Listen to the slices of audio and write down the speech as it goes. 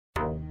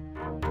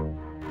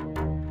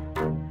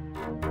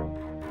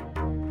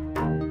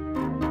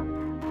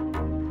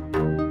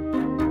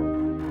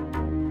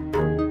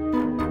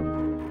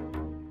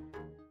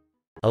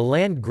A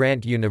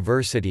land-grant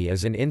university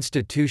is an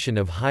institution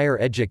of higher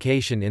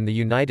education in the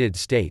United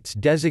States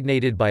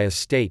designated by a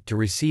state to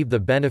receive the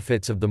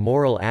benefits of the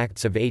Morrill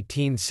Acts of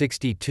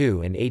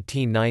 1862 and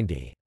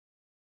 1890.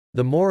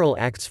 The Morrill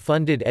Acts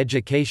funded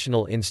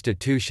educational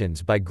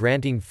institutions by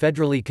granting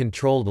federally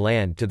controlled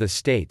land to the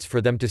states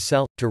for them to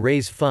sell, to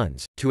raise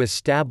funds, to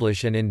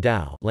establish and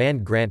endow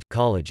land-grant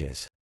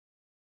colleges.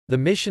 The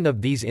mission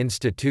of these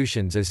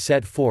institutions as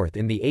set forth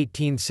in the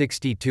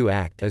 1862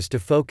 Act is to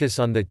focus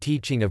on the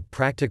teaching of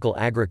practical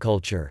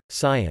agriculture,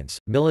 science,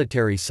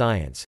 military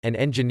science, and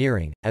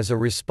engineering, as a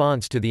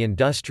response to the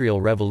Industrial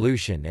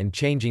Revolution and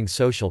changing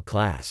social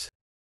class.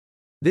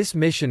 This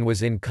mission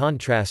was in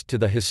contrast to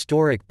the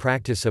historic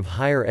practice of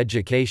higher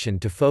education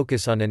to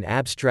focus on an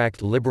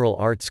abstract liberal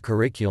arts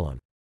curriculum.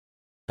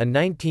 A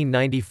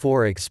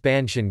 1994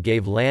 expansion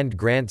gave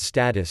land-grant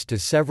status to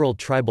several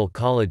tribal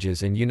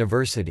colleges and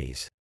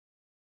universities.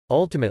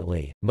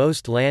 Ultimately,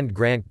 most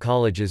land-grant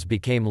colleges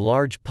became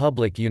large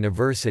public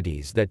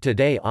universities that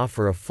today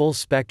offer a full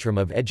spectrum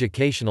of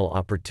educational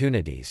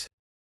opportunities.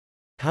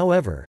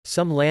 However,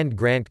 some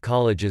land-grant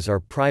colleges are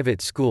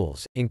private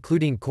schools,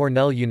 including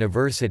Cornell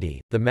University,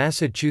 the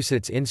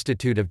Massachusetts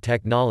Institute of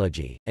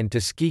Technology, and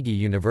Tuskegee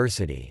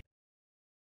University.